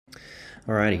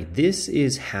Alrighty, this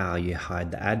is how you hide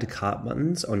the add to cart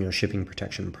buttons on your shipping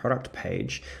protection product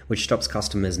page, which stops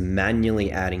customers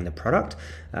manually adding the product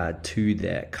to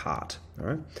their cart. All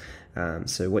right.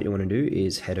 So what you want to do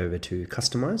is head over to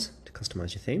customize your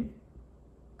theme.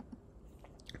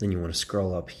 Then you want to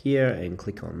scroll up here and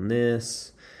click on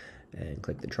this and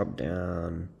click the drop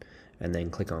down and then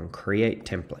click on create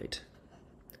template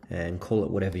and call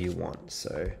it whatever you want.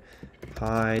 So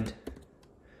hide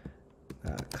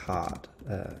cart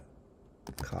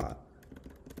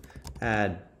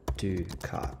add to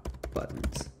cart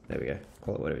buttons. There we go.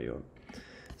 Call it whatever you want.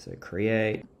 So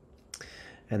create,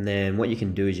 and then what you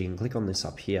can do is you can click on this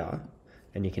up here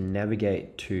and you can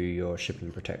navigate to your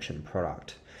shipping protection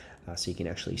product, so you can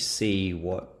actually see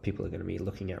what people are going to be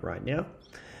looking at right now.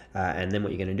 And then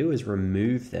what you're going to do is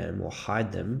remove them or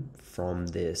hide them from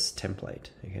this template.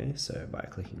 Okay, so by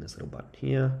clicking this little button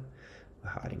here, we're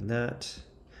hiding that.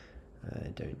 I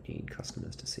don't need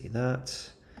customers to see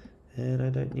that, and I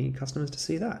don't need customers to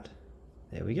see that.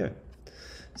 There we go.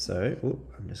 So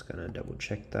I'm just going to double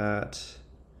check that.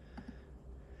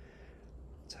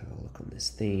 Let's have a look on this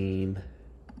theme.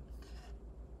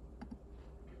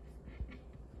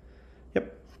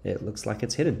 Yep, it looks like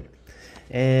it's hidden.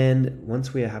 And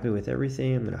once we are happy with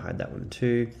everything, I'm going to hide that one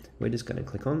too. We're just going to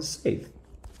click on save.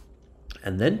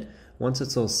 And then once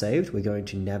it's all saved, we're going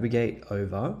to navigate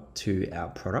over to our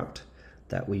product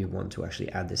that we want to actually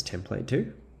add this template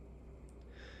to.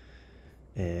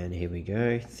 And here we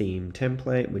go, theme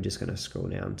template. We're just going to scroll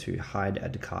down to hide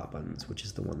add to cart buttons, which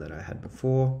is the one that I had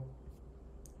before.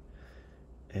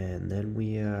 And then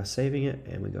we are saving it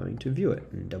and we're going to view it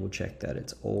and double check that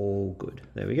it's all good.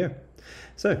 There we go.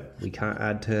 So we can't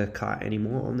add to cart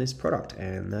anymore on this product,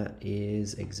 and that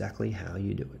is exactly how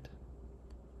you do it.